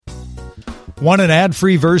Want an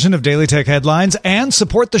ad-free version of Daily Tech Headlines and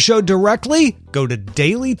support the show directly? Go to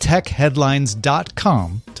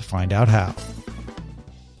dailytechheadlines.com to find out how.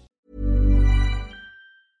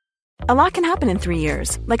 A lot can happen in 3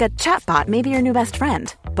 years, like a chatbot may be your new best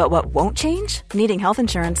friend. But what won't change? Needing health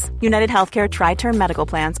insurance. United Healthcare Tri-Term Medical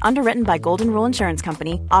Plans, underwritten by Golden Rule Insurance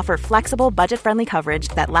Company, offer flexible, budget-friendly coverage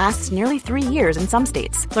that lasts nearly 3 years in some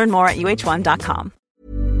states. Learn more at uh1.com.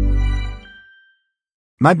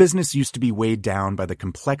 My business used to be weighed down by the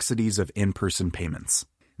complexities of in-person payments.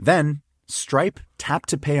 Then, Stripe Tap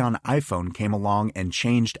to Pay on iPhone came along and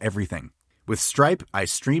changed everything. With Stripe, I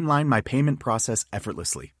streamlined my payment process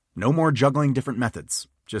effortlessly. No more juggling different methods.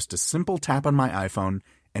 Just a simple tap on my iPhone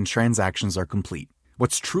and transactions are complete.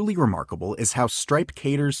 What's truly remarkable is how Stripe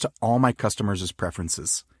caters to all my customers'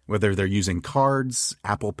 preferences. Whether they're using cards,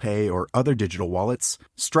 Apple Pay, or other digital wallets,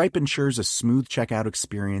 Stripe ensures a smooth checkout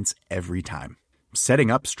experience every time.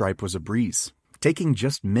 Setting up Stripe was a breeze, taking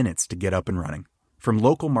just minutes to get up and running. From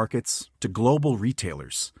local markets to global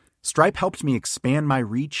retailers, Stripe helped me expand my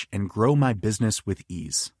reach and grow my business with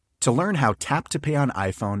ease. To learn how Tap to Pay on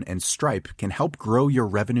iPhone and Stripe can help grow your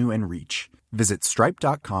revenue and reach, visit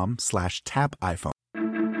stripe.com/tapiphone.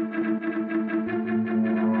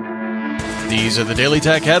 These are the Daily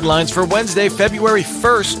Tech headlines for Wednesday, February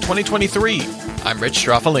 1st, 2023. I'm Rich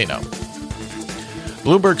Straffolino.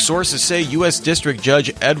 Bloomberg sources say U.S. District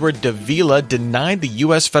Judge Edward Davila denied the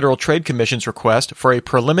U.S. Federal Trade Commission's request for a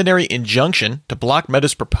preliminary injunction to block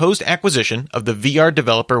Meta's proposed acquisition of the VR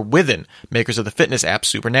developer Within, makers of the fitness app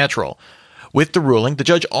Supernatural. With the ruling, the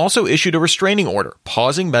judge also issued a restraining order,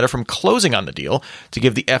 pausing Meta from closing on the deal to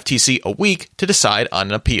give the FTC a week to decide on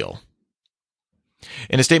an appeal.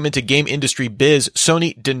 In a statement to Game Industry Biz,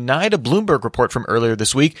 Sony denied a Bloomberg report from earlier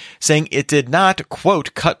this week, saying it did not,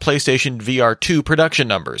 quote, cut PlayStation VR 2 production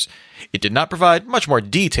numbers. It did not provide much more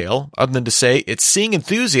detail, other than to say it's seeing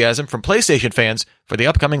enthusiasm from PlayStation fans for the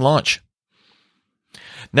upcoming launch.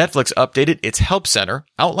 Netflix updated its Help Center,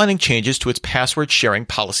 outlining changes to its password sharing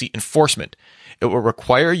policy enforcement. It will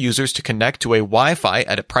require users to connect to a Wi-Fi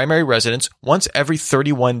at a primary residence once every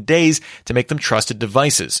 31 days to make them trusted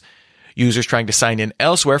devices. Users trying to sign in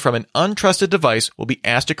elsewhere from an untrusted device will be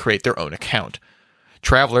asked to create their own account.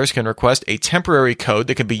 Travelers can request a temporary code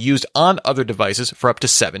that can be used on other devices for up to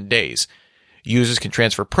 7 days. Users can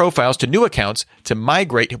transfer profiles to new accounts to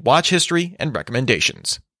migrate watch history and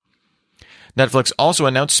recommendations. Netflix also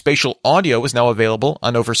announced spatial audio is now available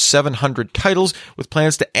on over 700 titles, with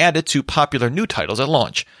plans to add it to popular new titles at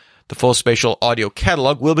launch. The full spatial audio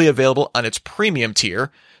catalog will be available on its premium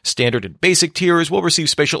tier. Standard and basic tiers will receive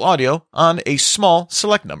spatial audio on a small,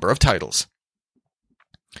 select number of titles.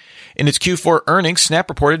 In its Q4 earnings, Snap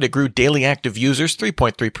reported it grew daily active users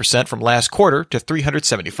 3.3% from last quarter to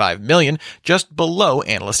 375 million, just below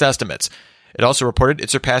analyst estimates. It also reported it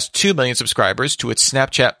surpassed 2 million subscribers to its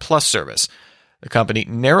Snapchat Plus service. The company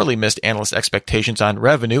narrowly missed analyst expectations on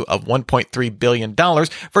revenue of $1.3 billion,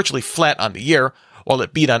 virtually flat on the year, while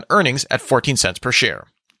it beat on earnings at 14 cents per share.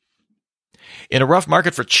 In a rough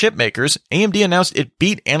market for chip makers, AMD announced it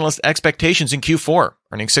beat analyst expectations in Q4,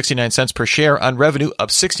 earning 69 cents per share on revenue up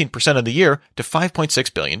 16% of the year to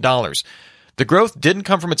 $5.6 billion. The growth didn't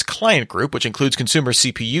come from its client group, which includes consumer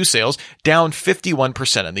CPU sales, down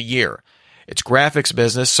 51% in the year. Its graphics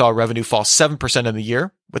business saw revenue fall 7% in the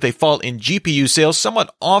year, with a fall in GPU sales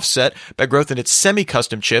somewhat offset by growth in its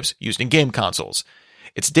semi-custom chips used in game consoles.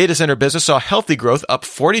 Its data center business saw healthy growth up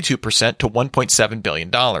 42% to $1.7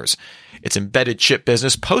 billion. Its embedded chip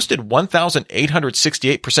business posted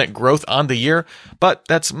 1,868% growth on the year, but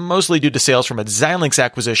that's mostly due to sales from its Xilinx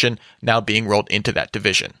acquisition now being rolled into that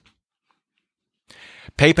division.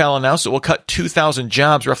 PayPal announced it will cut 2,000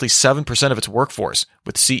 jobs, roughly 7% of its workforce,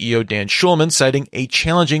 with CEO Dan Schulman citing a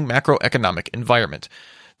challenging macroeconomic environment.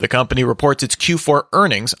 The company reports its Q4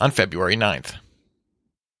 earnings on February 9th.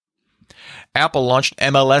 Apple launched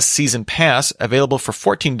MLS Season Pass, available for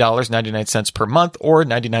 $14.99 per month or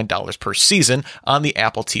 $99 per season on the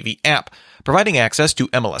Apple TV app, providing access to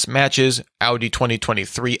MLS matches, Audi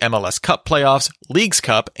 2023 MLS Cup playoffs, Leagues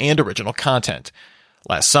Cup, and original content.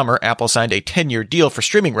 Last summer, Apple signed a 10-year deal for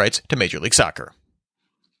streaming rights to Major League Soccer.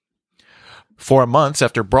 4 months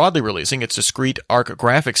after broadly releasing its discrete ARC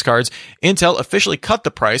graphics cards, Intel officially cut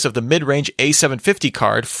the price of the mid-range A750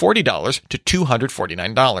 card $40 to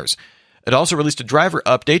 $249. It also released a driver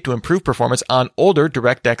update to improve performance on older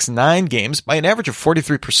DirectX 9 games by an average of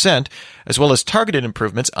 43%, as well as targeted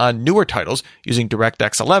improvements on newer titles using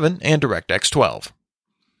DirectX 11 and DirectX 12.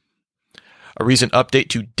 A recent update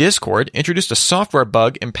to Discord introduced a software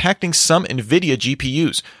bug impacting some NVIDIA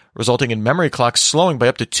GPUs, resulting in memory clocks slowing by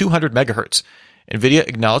up to 200 MHz. NVIDIA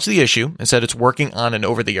acknowledged the issue and said it's working on an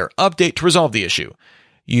over-the-air update to resolve the issue.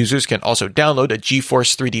 Users can also download a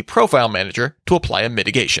GeForce 3D Profile Manager to apply a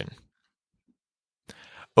mitigation.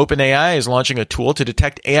 OpenAI is launching a tool to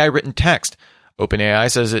detect AI-written text.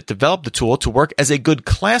 OpenAI says it developed the tool to work as a good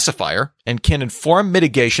classifier and can inform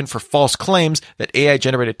mitigation for false claims that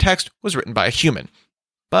AI-generated text was written by a human.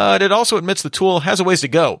 But it also admits the tool has a ways to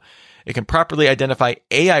go. It can properly identify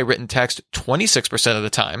AI-written text 26% of the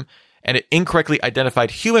time, and it incorrectly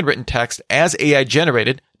identified human-written text as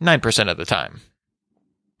AI-generated 9% of the time.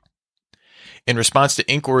 In response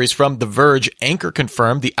to inquiries from The Verge, Anchor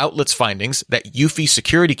confirmed the outlet's findings that Eufy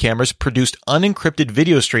security cameras produced unencrypted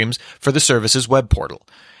video streams for the service's web portal.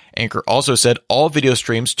 Anchor also said all video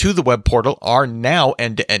streams to the web portal are now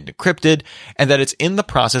end-to-end encrypted, and that it's in the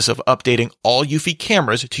process of updating all Eufy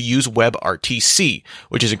cameras to use WebRTC,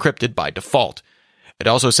 which is encrypted by default. It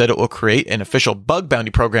also said it will create an official bug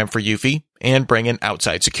bounty program for Eufy and bring in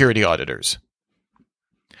outside security auditors.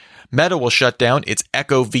 Meta will shut down its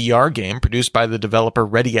Echo VR game produced by the developer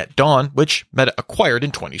Ready at Dawn, which Meta acquired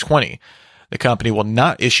in 2020. The company will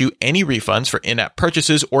not issue any refunds for in-app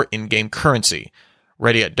purchases or in-game currency.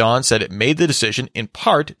 Ready at Dawn said it made the decision in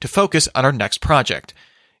part to focus on our next project.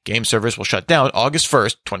 Game servers will shut down August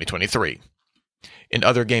 1st, 2023. In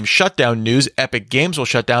other game shutdown news, Epic Games will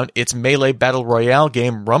shut down its Melee Battle Royale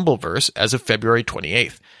game Rumbleverse as of February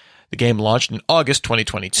 28th. The game launched in August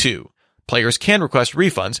 2022. Players can request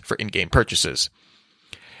refunds for in-game purchases.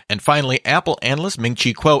 And finally, Apple analyst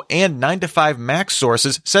Ming-Chi Kuo and 9to5Mac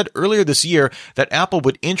sources said earlier this year that Apple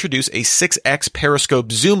would introduce a 6x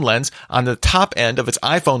periscope zoom lens on the top end of its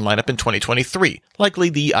iPhone lineup in 2023, likely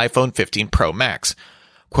the iPhone 15 Pro Max.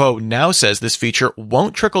 Kuo now says this feature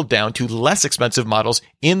won't trickle down to less expensive models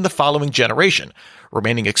in the following generation,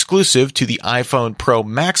 remaining exclusive to the iPhone Pro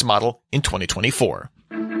Max model in 2024.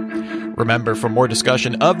 Remember, for more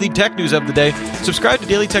discussion of the tech news of the day, subscribe to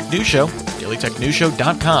Daily Tech News Show,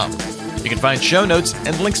 dailytechnewsshow.com. You can find show notes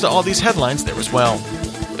and links to all these headlines there as well.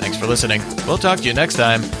 Thanks for listening. We'll talk to you next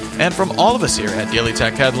time. And from all of us here at Daily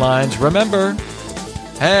Tech Headlines, remember,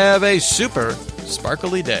 have a super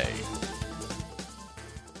sparkly day.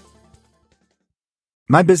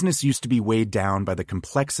 My business used to be weighed down by the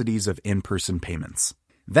complexities of in-person payments.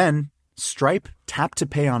 Then, Stripe Tap to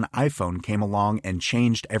Pay on iPhone came along and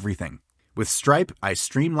changed everything. With Stripe, I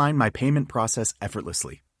streamlined my payment process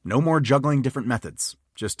effortlessly. No more juggling different methods.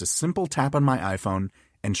 Just a simple tap on my iPhone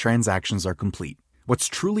and transactions are complete. What's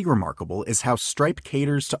truly remarkable is how Stripe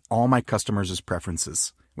caters to all my customers'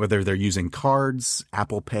 preferences. Whether they're using cards,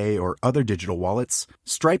 Apple Pay, or other digital wallets,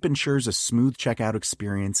 Stripe ensures a smooth checkout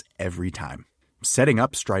experience every time. Setting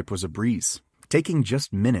up Stripe was a breeze, taking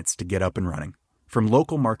just minutes to get up and running. From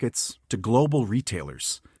local markets to global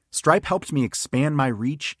retailers, Stripe helped me expand my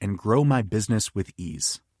reach and grow my business with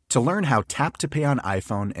ease. To learn how Tap to Pay on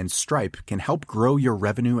iPhone and Stripe can help grow your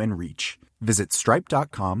revenue and reach, visit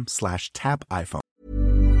stripe.com/tapiphone.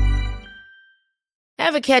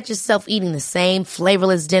 Ever catch yourself eating the same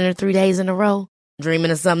flavorless dinner 3 days in a row?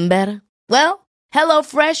 Dreaming of something better? Well,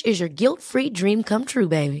 HelloFresh is your guilt-free dream come true,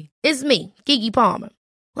 baby. It's me, Keke Palmer.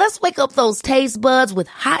 Let's wake up those taste buds with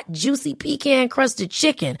hot, juicy pecan-crusted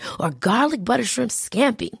chicken or garlic butter shrimp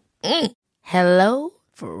scampi. Hello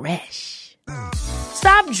Fresh.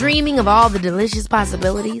 Stop dreaming of all the delicious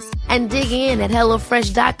possibilities and dig in at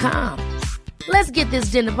HelloFresh.com. Let's get this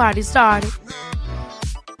dinner party started.